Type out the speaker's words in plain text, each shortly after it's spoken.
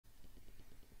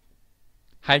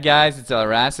Hi guys, it's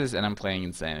Alerassus and I'm playing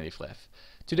Insanity Flyff.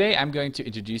 Today I'm going to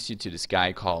introduce you to this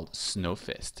guy called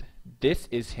SnowFist. This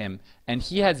is him, and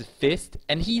he has a fist,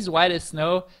 and he's white as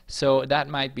snow, so that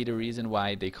might be the reason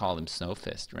why they call him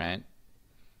SnowFist, right?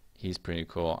 He's pretty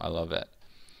cool, I love it.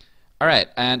 Alright,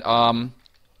 and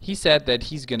he said that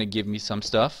he's gonna give me some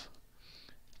stuff,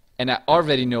 and I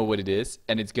already know what it is,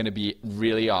 and it's gonna be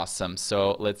really awesome,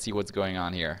 so let's see what's going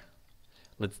on here.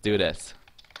 Let's do this.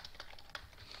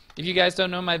 If you guys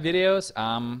don't know my videos,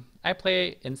 I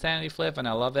play Insanity Flyff and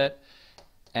I love it.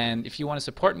 And if you want to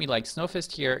support me like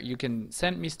SnowFist here, you can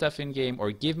send me stuff in game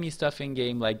or give me stuff in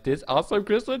game like this awesome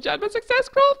crystal enchantment success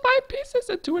scroll, 5 pieces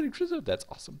and 200 crystal. That's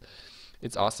awesome.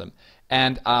 It's awesome.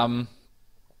 And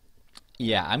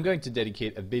yeah, I'm going to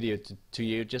dedicate a video to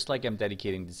you just like I'm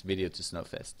dedicating this video to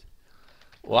SnowFist.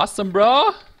 Awesome, bro.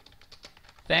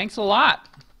 Thanks a lot.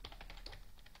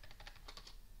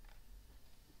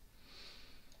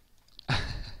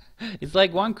 It's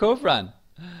like one cove run.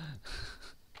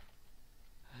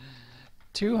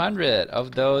 200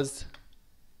 of those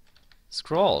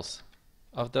scrolls,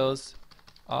 of those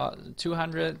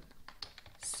 200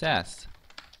 sets.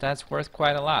 That's worth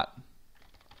quite a lot.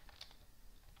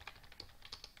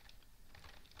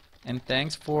 And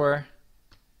thanks for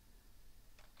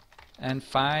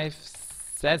 5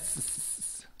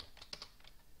 sets.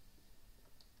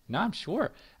 No, I'm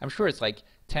sure it's like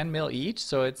 10 mil each,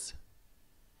 so it's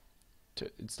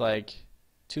like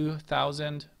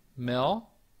 2,000 mil.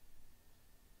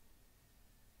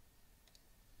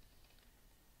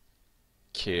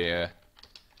 Okay.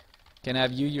 Can I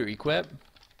have your equip?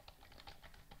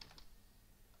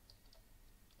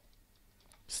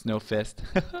 SnowFist.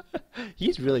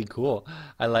 He's really cool.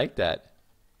 I like that.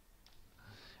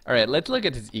 Alright, let's look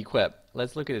at his equip.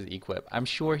 I'm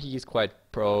sure he's quite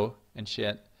pro and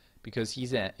shit because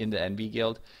he's in the Envy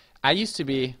Guild. I used to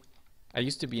be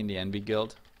in the Envy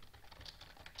Guild.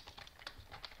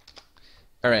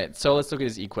 Alright, so let's look at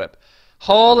his equip.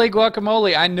 Holy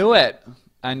guacamole, I knew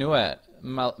it.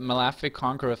 Malefic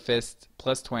Conqueror Fist,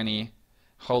 plus 20.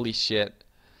 Holy shit.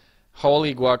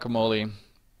 Holy guacamole.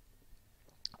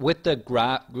 With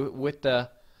the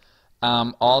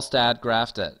all stat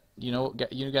grafted.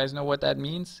 You guys know what that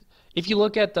means? If you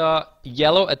look at the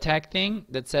yellow attack thing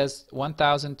that says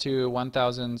 1000 to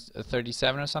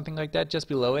 1037 or something like that, just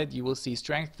below it you will see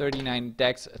strength 39,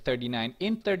 dex 39,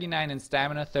 int 39, and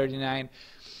stamina 39.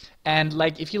 And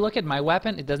like if you look at my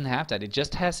weapon, it doesn't have that. It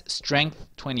just has strength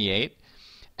 28.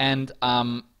 And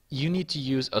you need to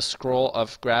use a scroll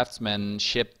of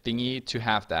craftsmanship thingy to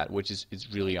have that, which is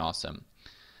really awesome.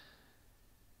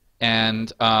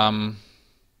 And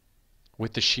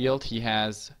with the shield he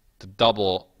has the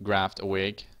double graft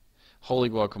awake. Holy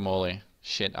guacamole.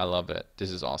 Shit, I love it. This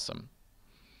is awesome.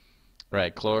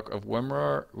 Right, Cloak of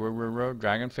Wormroar,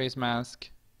 Dragon Face Mask.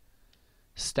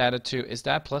 Status 2. Is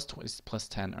that plus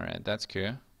 10? Alright, that's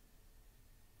cool.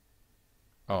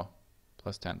 Oh,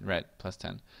 plus 10. Right, plus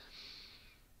 10.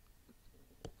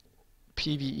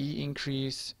 PvE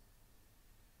increase.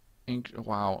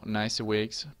 Wow, nice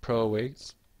awakes. Pro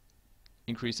awakes.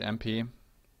 Increase MP.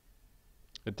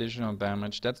 Additional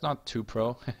damage. That's not too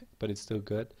pro, but it's still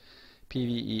good.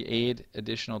 PvE 8,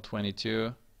 additional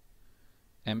 22.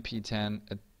 MP 10,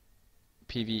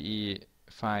 PvE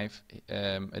 5,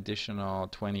 additional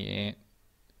 28.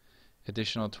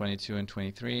 Additional 22 and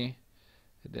 23.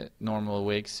 The normal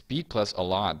awake. Speed plus a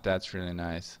lot. That's really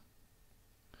nice.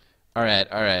 Alright.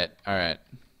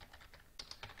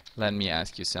 Let me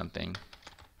ask you something.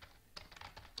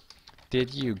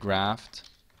 Did you graft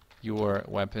your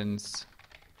weapons,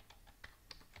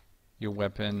 your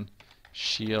weapon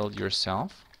shield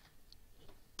yourself?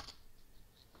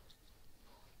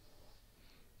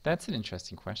 That's an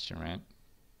interesting question, right?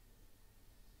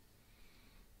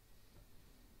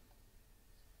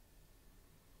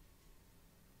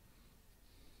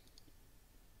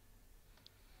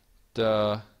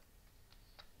 The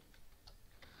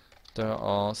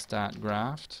all stat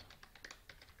graft.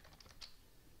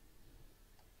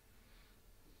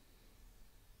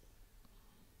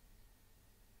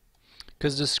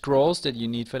 Because the scrolls that you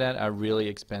need for that are really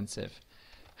expensive.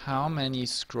 How many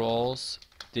scrolls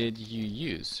did you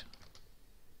use?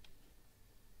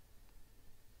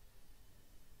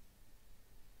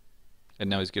 And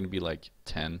now it's going to be like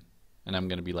 10. And I'm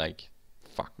going to be like,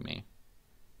 fuck me.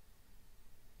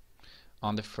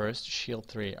 On the first, shield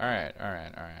 3. Alright.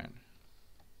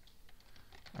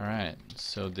 Alright,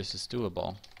 so this is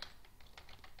doable.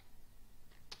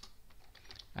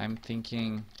 I'm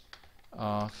thinking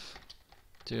of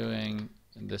doing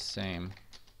the same.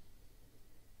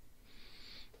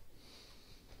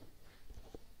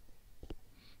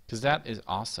 Because that is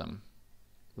awesome.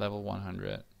 Level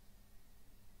 100.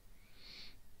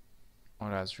 Oh,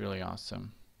 that's really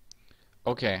awesome.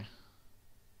 Okay.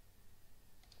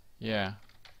 Yeah.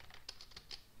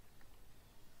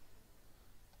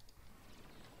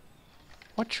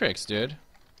 What tricks, dude?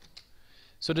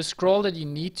 So the scroll that you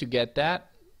need to get that,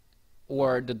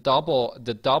 or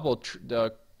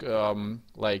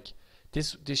like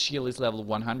this shield is level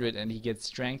 100 and he gets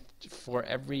strength for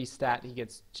every stat he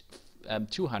gets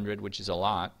 200, which is a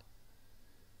lot.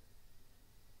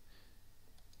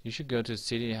 You should go to a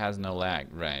city that has no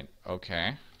lag, right?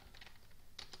 Okay.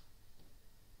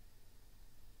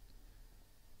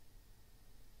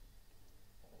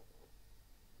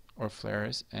 Or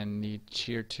flares and need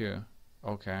cheer too.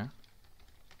 Okay.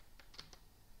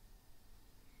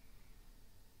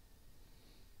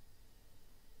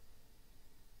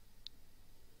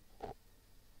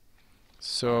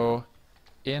 So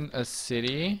in a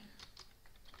city,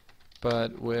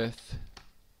 but with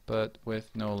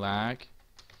no lag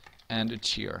and a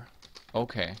cheer.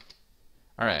 Okay.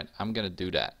 Alright, I'm gonna do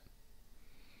that.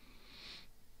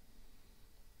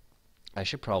 I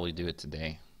should probably do it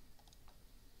today.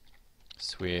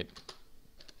 Sweet.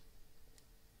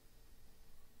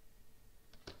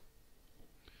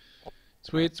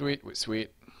 Sweet, sweet,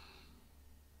 sweet.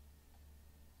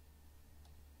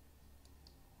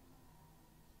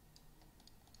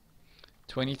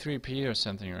 $23p or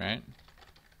something, right?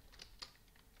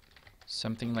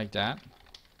 Something like that.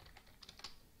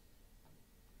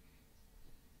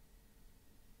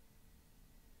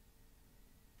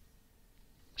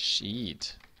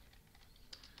 Sheet.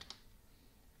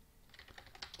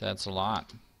 That's a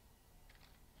lot.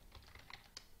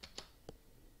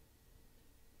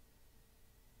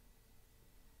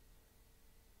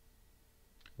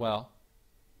 Well,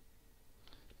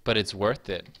 but it's worth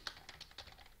it.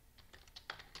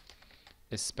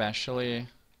 Especially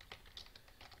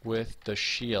with the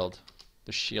shield.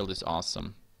 The shield is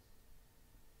awesome.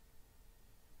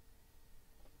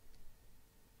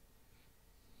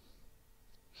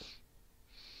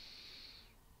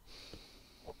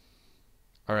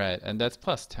 Alright, and that's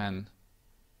plus 10.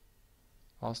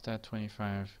 All stat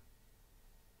 25.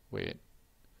 Wait.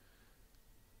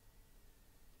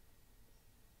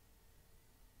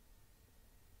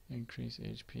 Increase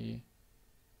HP.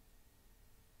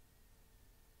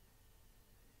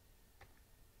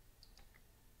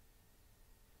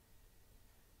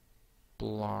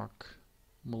 Block.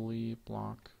 Melee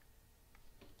block.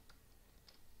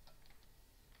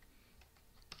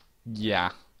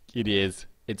 Yeah, it is.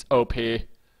 It's OP.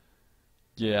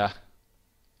 Yeah.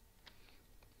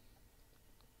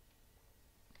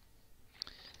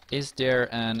 Is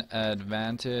there an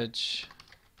advantage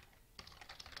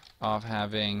of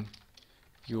having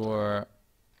your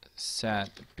set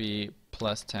be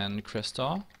plus 10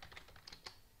 crystal?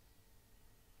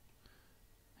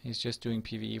 He's just doing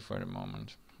PvE for the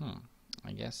moment.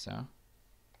 I guess so.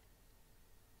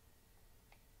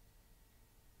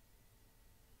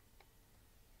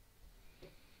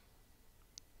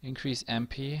 Increase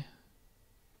MP.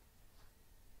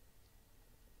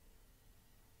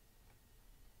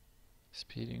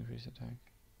 Speed, increase attack.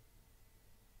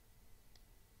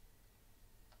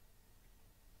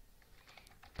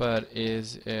 But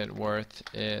is it worth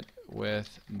it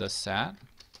with the SAT?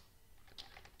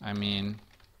 I mean,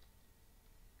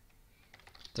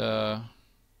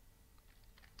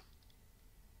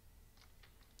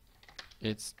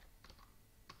 it's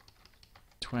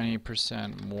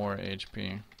 20% more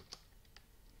HP.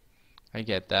 I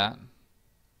get that.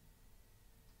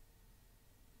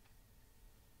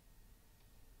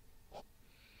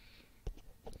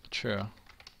 True.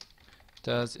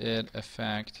 Does it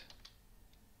affect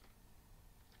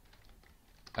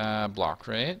block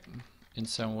rate in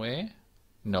some way?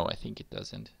 No, I think it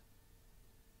doesn't.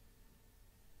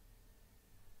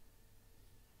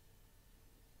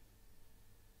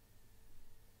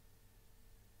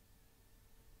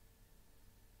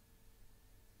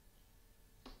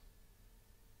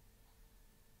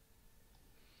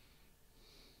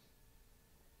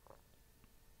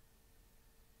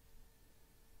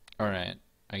 Alright,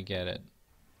 I get it.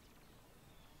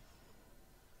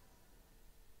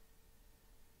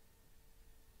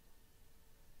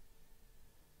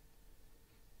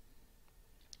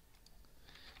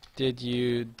 Did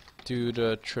you do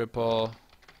the triple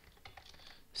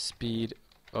speed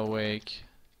awake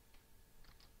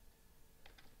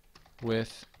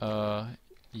with a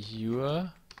US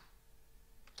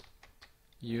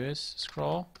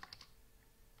scroll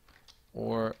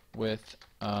or with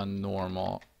a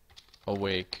normal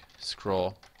awake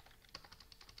scroll?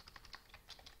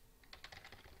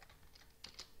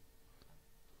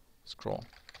 Scroll.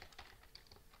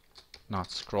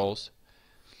 Not scrolls.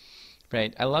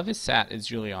 Right, I love his set.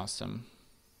 It's really awesome.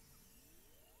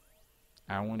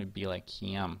 I want to be like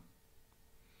him.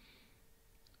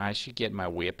 I should get my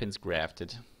weapons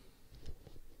grafted.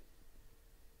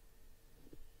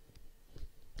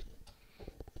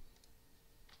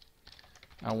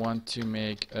 I want to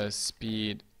make a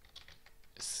speed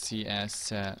CS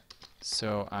set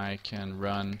so I can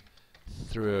run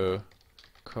through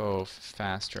Cove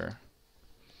faster.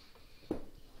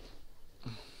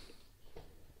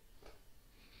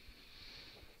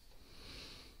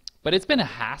 But it's been a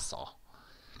hassle.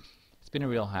 It's been a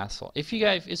real hassle. If you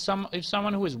guys, if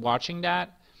someone who is watching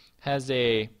that has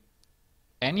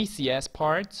any CS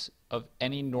parts of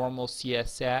any normal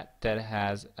CS set that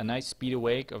has a nice speed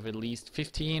awake of at least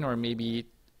 15 or maybe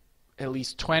at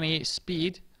least 20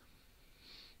 speed,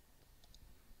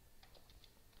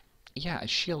 yeah, a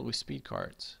shield with speed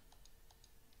cards.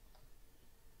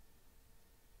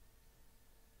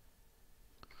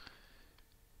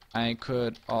 I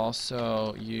could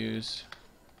also use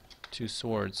 2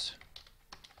 swords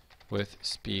with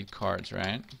speed cards,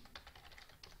 right?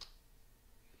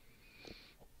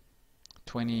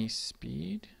 20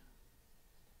 speed?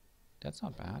 That's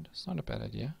not bad. It's not a bad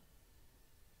idea.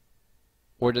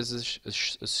 Or does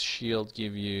a shield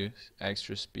give you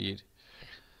extra speed?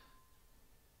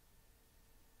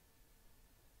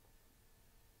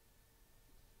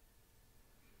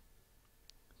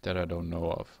 That I don't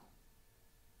know of.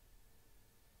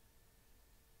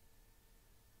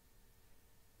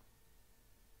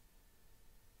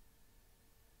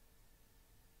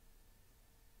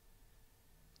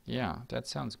 Yeah, that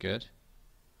sounds good.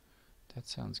 That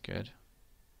sounds good.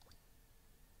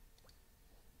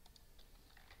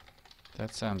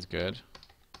 That sounds good.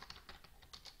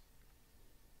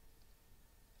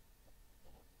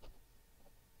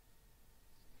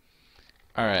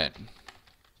 All right.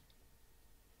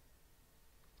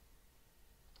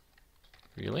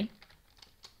 Really?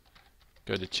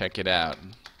 Go to check it out.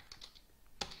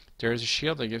 There's a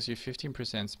shield that gives you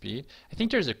 15% speed. I think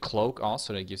there's a cloak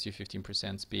also that gives you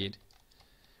 15% speed.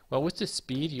 Well, with the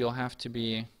speed, you'll have to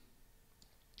be...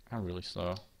 I'm really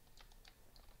slow.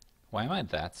 Why am I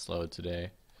that slow today?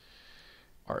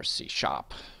 RC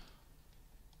shop.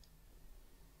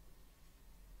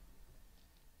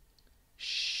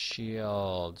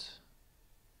 Shield.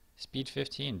 Speed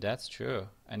 15, that's true.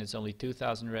 And it's only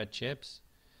 2,000 red chips.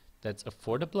 That's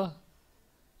affordable.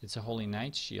 It's a Holy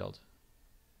Knight shield.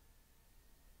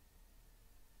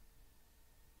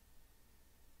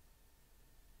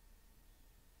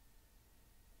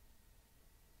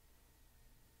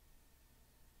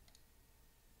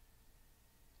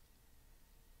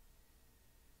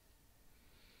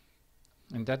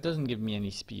 And that doesn't give me any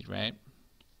speed, right?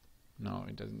 No,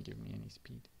 it doesn't give me any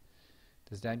speed.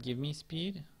 Does that give me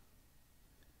speed?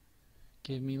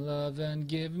 Give me love and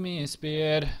give me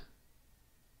speed.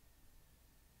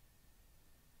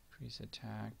 Increase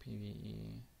attack,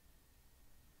 PvE.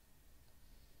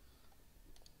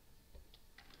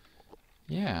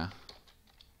 Yeah.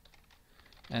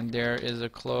 And there is a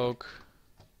cloak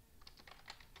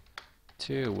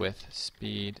too with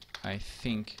speed, I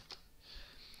think.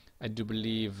 I do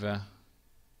believe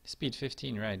speed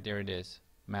 15, right, there it is.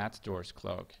 Matt's Door's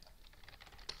cloak.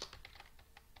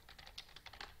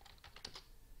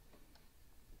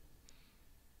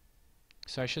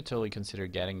 So I should totally consider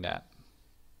getting that.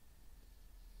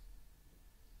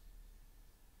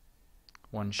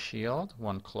 1 shield,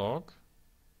 1 cloak.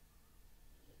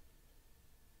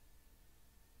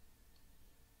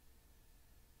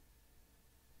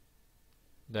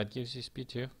 That gives you speed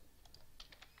too.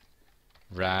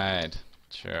 Right,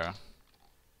 sure.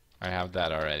 I have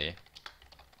that already.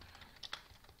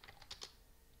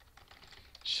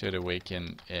 Should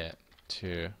awaken it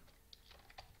to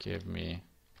give me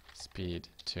speed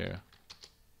too.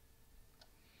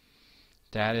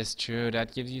 That is true,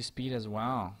 that gives you speed as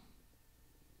well.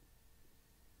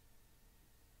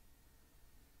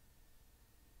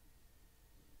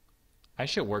 I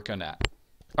should work on that.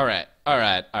 Alright,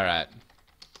 alright, alright.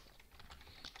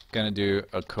 Gonna do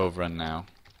a cove run now.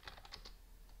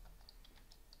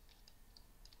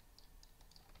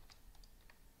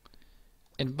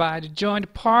 Invite to join the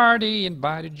party,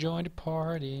 invite to join the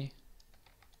party.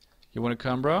 You wanna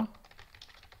come, bro?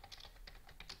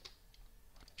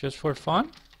 Just for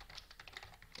fun?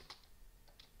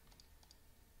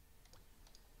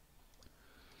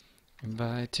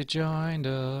 Invite to join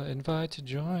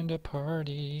the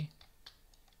party.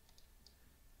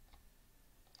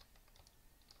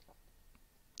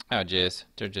 Oh jeez,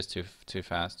 they're just too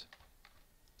fast.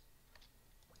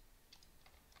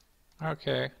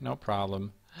 Okay, no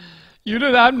problem.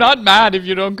 I'm not mad if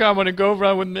you don't come on a go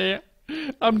run with me.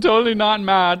 I'm totally not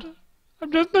mad.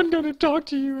 I'm just not gonna talk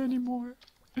to you anymore.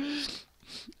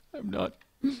 I'm not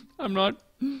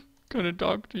gonna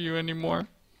talk to you anymore.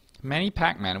 Manny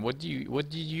Pac-Man, what do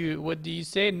you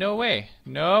say? No way.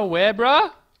 No way,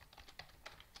 bruh?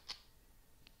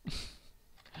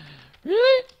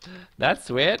 Really? That's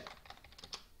sweet.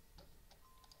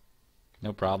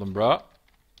 No problem, bro.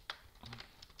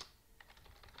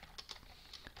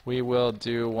 We will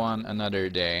do one another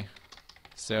day,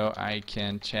 so I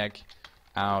can check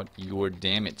out your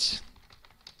damage.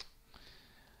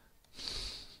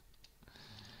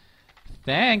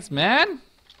 Thanks, man.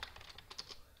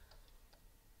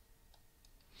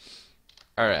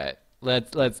 All right,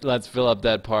 let's fill up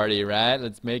that party, right?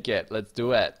 Let's make it. Let's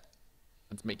do it.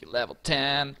 Let's make it level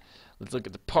 10. Let's look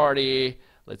at the party.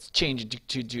 Let's change it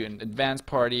to an advanced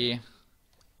party.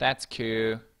 That's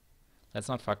cool. Let's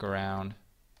not fuck around.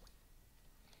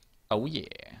 Oh yeah.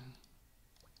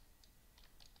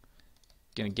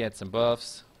 Gonna get some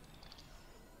buffs.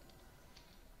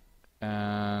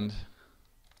 And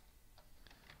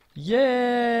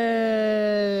yay,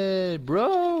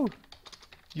 bro!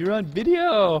 You're on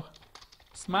video.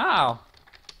 Smile.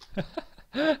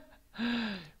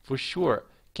 For sure.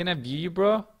 Can I view you,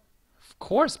 bro? Of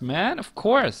course, man. Of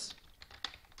course.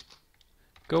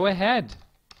 Go ahead.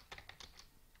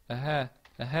 Ahead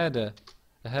of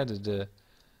the.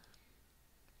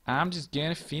 I'm just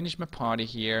gonna finish my party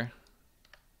here.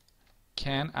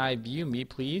 Can I view me,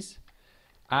 please?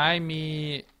 I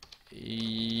me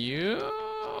you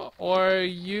or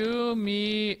you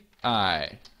me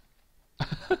I.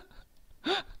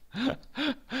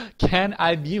 Can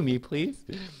I view me, please?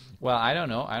 Well, I don't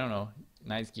know.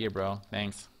 Nice gear, bro.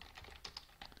 Thanks.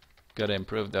 Gotta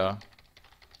improve, though.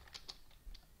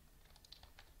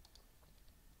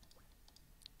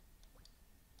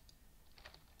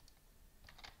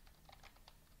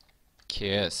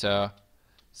 Okay, so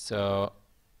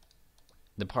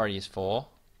the party is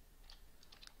full.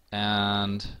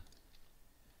 And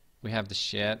we have the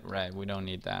shit. Right, we don't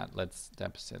need that. Let's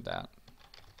deposit that.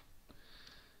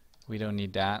 We don't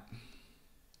need that.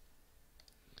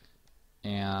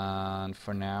 And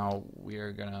for now,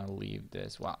 we're gonna leave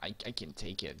this. Well, I can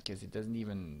take it because it doesn't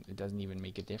even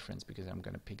make a difference because I'm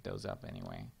gonna pick those up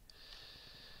anyway.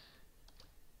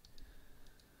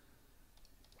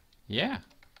 Yeah.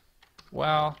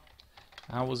 Well,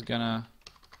 I was gonna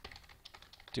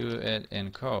do it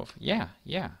in Cove. Yeah.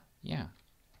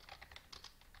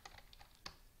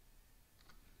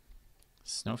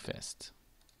 SnowFist.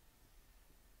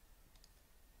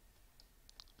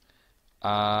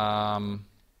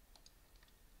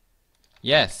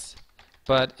 Yes,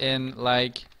 but in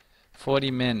like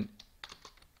 40 min,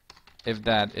 if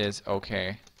that is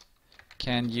okay.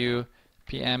 Can you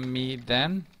PM me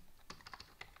then?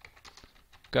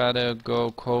 Gotta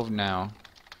go Cove now.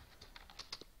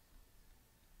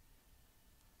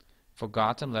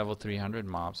 Forgotten level 300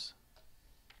 mobs.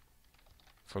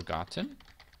 Forgotten?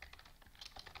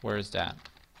 Where is that?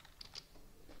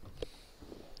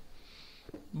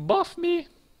 Buff me.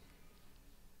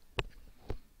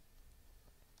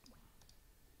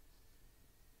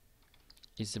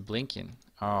 Is it blinking?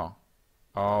 Oh.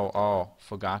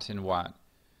 Forgotten what?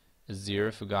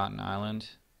 Zero Forgotten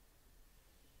Island.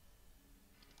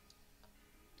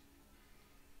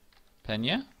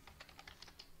 Pena?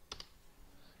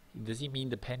 Does he mean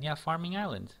the Pena farming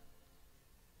island?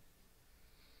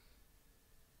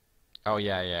 Oh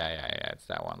yeah, it's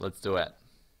that one. Let's do it.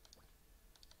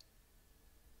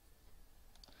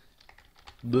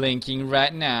 Blinking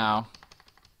right now.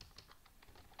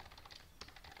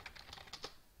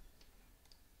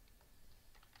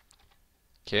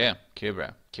 Okay, bro.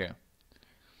 Okay.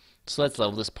 So let's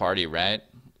level this party, right?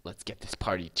 Let's get this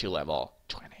party to level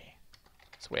 20.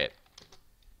 Sweet.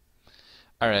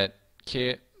 Alright,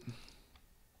 okay.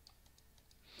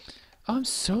 Oh, I'm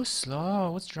so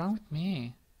slow. What's wrong with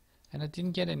me? And I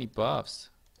didn't get any buffs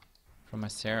from my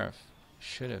Seraph.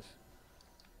 Should've.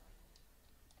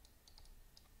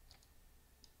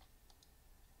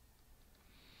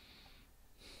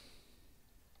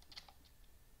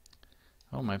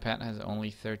 Oh, my pet has only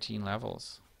 13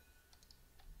 levels.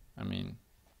 I mean,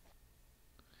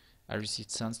 I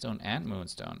received Sunstone and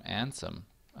Moonstone and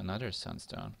another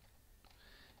Sunstone.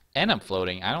 And I'm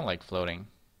floating. I don't like floating.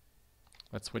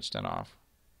 Let's switch that off.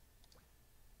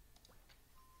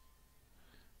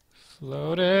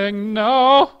 Floating,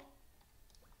 no!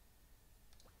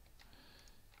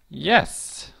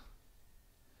 Yes!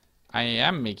 I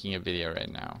am making a video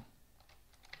right now.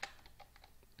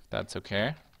 If that's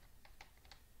okay.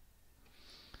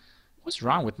 was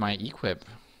wrong with my equip?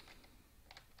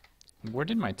 Where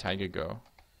did my tiger go?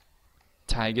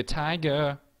 Tiger,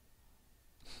 tiger.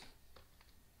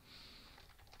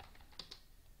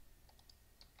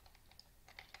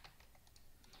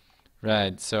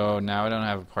 Right, so now I don't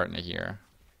have a partner here.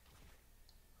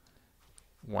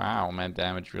 Wow, my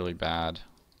damage really bad.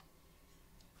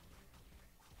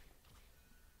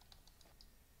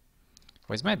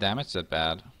 Why is my damage that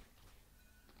bad?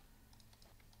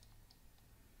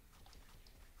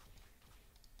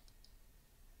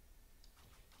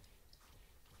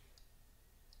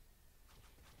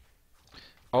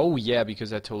 Oh yeah,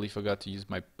 because I totally forgot to use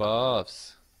my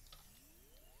buffs.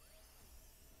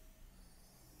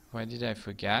 Why did I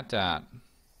forget that?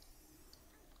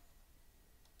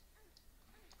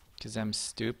 Because I'm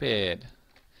stupid.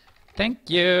 Thank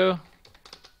you.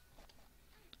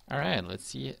 Alright, let's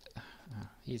see it. Oh,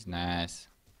 he's nice.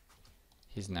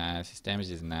 He's nice. His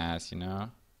damage is nice, you know?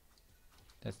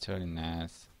 That's totally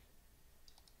nice.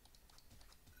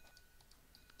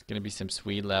 It's gonna be some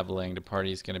sweet leveling. The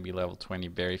party is gonna be level 20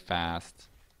 very fast.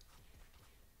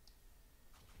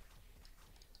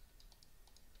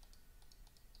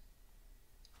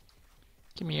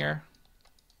 Come here.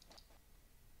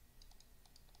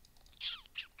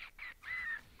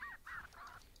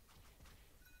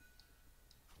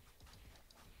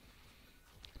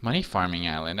 Money farming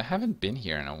island. I haven't been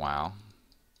here in a while.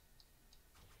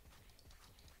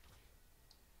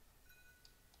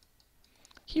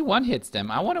 He one-hits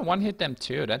them. I want to one-hit them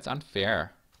too. That's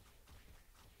unfair.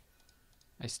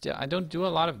 I don't do a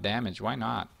lot of damage. Why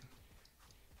not?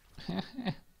 I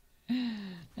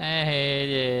hate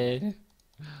it.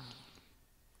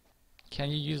 Can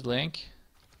you use Link?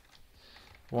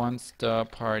 Once the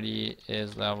party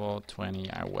is level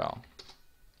 20, I will.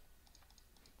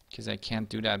 Because I can't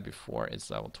do that before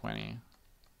it's level 20.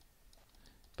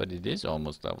 But it is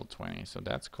almost level 20, so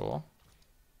that's cool.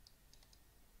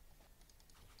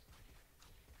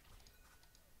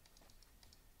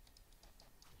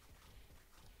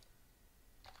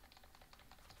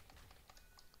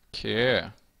 Okay.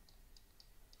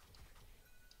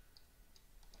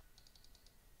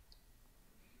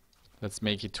 Let's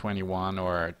make it 21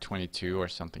 or 22 or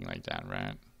something like that,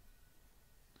 right?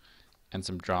 And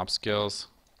some drop skills.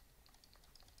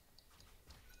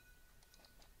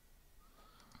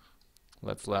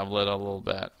 Let's level it a little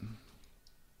bit.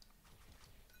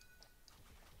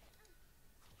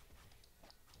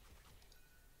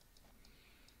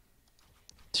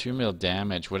 $2 mil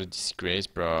damage. What a disgrace,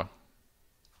 bro.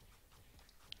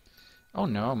 Oh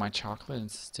no, my chocolate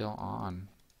is still on.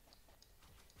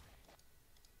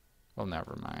 Well,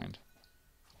 never mind.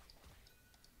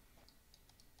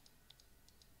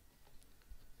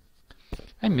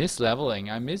 I miss leveling.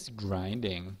 I miss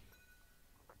grinding.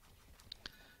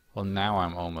 Well, now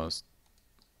I'm almost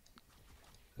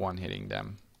one-hitting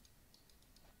them.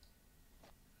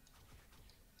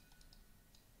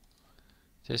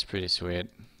 This is pretty sweet.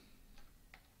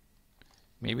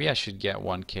 Maybe I should get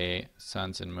 1K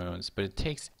suns and moons, but it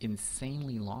takes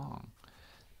insanely long.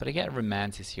 But I get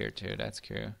romances here too. That's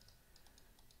cool.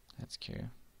 That's cool.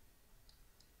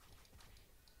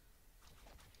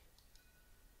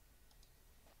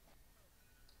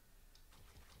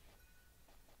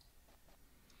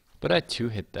 But I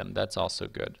two-hit them. That's also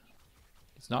good.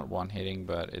 It's not one-hitting,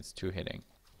 but it's two-hitting.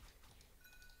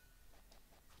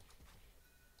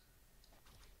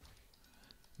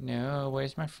 No,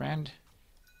 where's my friend?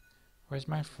 Where's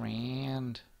my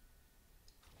friend?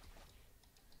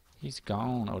 He's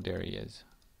gone. Oh, there he is.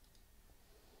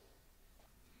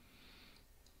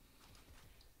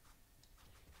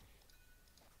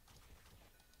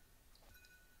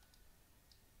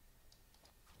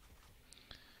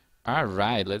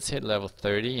 Alright, let's hit level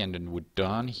 30 and then we're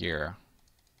done here.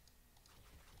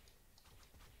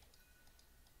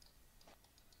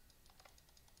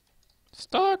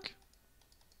 Stuck!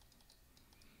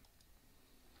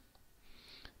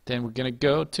 Then we're gonna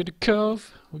go to the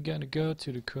cove. We're gonna go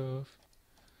to the cove.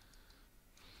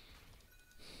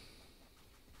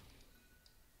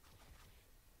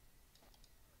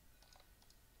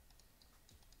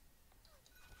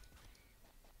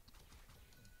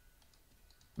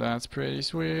 That's pretty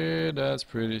sweet. That's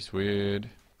pretty sweet.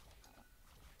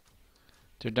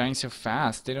 They're dying so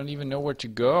fast. They don't even know where to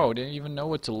go. They don't even know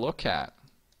what to look at.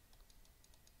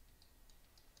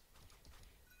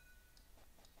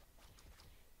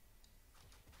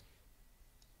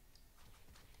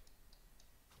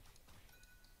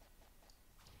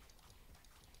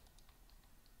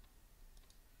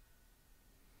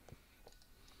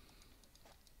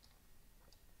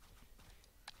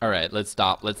 Alright, let's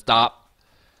stop. Let's stop.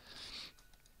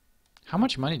 How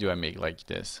much money do I make like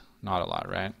this? Not a lot,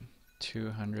 right?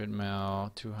 200 mil,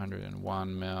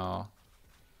 201 mil,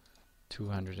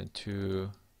 202,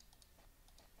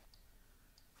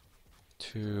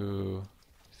 2,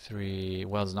 3.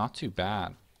 Well, it's not too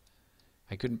bad.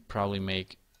 I could probably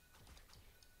make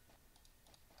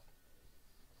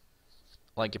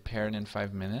like a parrot in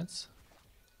 5 minutes.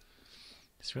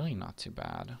 It's really not too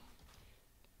bad.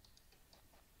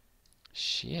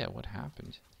 Shit, what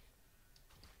happened?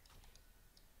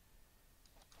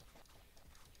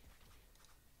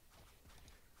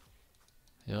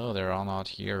 Oh, they're all not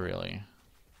here really.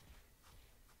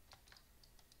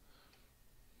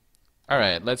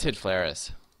 Alright, let's hit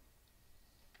Alerassus.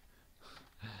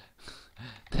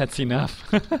 That's enough.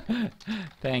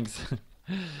 Thanks.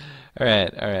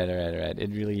 Alright. It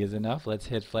really is enough. Let's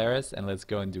hit Alerassus and let's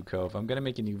go and do Cove. I'm gonna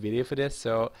make a new video for this,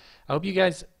 so I hope you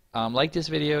guys liked this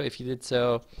video. If you did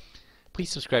so, please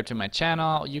subscribe to my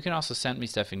channel. You can also send me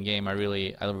stuff in game. I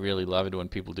really love it when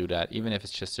people do that, even if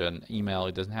it's just an email.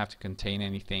 It doesn't have to contain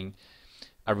anything.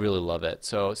 I really love it.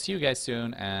 So see you guys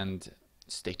soon and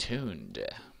stay tuned.